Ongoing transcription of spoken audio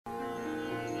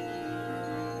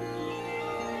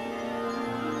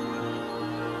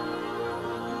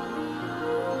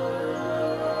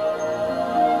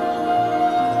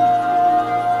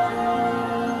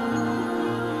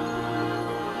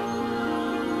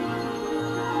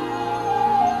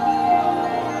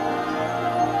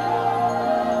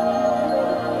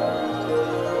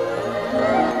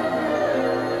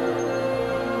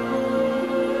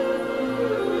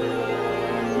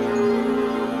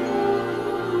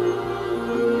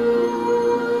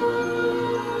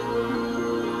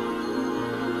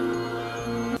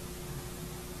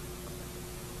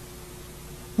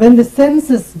When the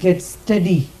senses get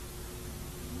steady,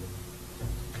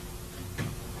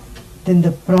 then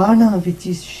the prana which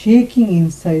is shaking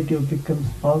inside you becomes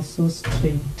also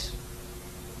straight.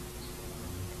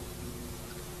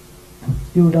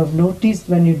 You would have noticed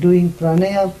when you're doing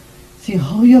pranayama, see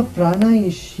how your prana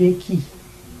is shaky.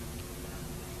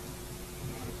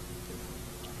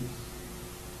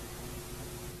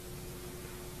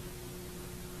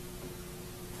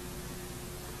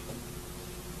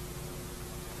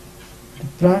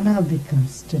 The prana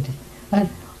becomes steady. And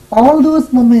all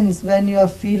those moments when you are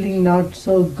feeling not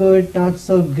so good, not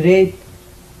so great,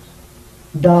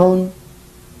 down,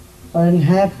 or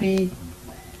unhappy,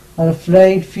 or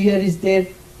afraid, fear is there,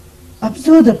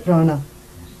 observe the prana.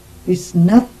 It's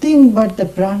nothing but the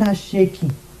prana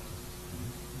shaking.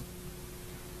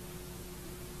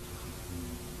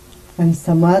 And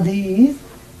samadhi is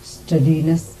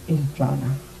steadiness in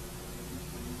prana.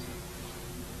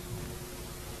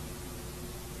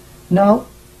 Now,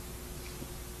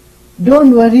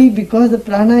 don't worry because the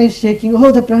prana is shaking.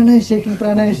 Oh, the prana is shaking,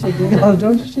 prana is shaking. No,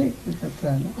 don't shake with the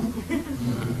prana.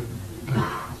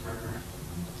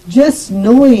 Just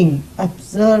knowing,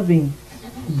 observing,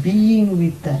 being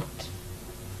with that.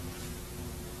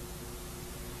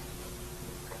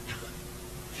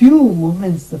 Few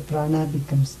moments the prana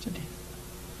becomes steady.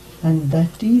 And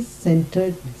that is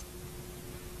centeredness.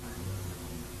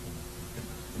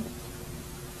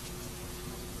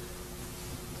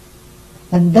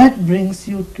 And that brings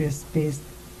you to a space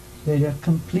where you are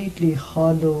completely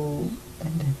hollow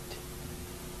and empty.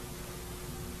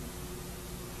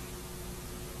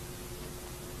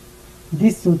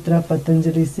 This sutra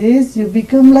Patanjali says you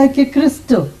become like a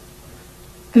crystal.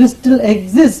 Crystal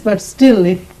exists but still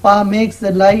it makes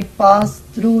the light pass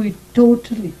through it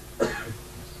totally.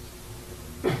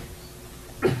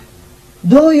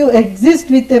 Though you exist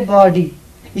with a body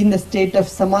in the state of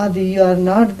samadhi, you are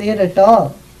not there at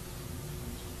all.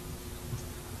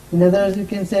 In other words, you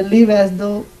can say live as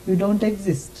though you don't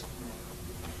exist.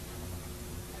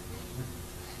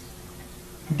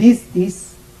 This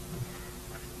is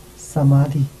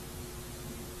samadhi.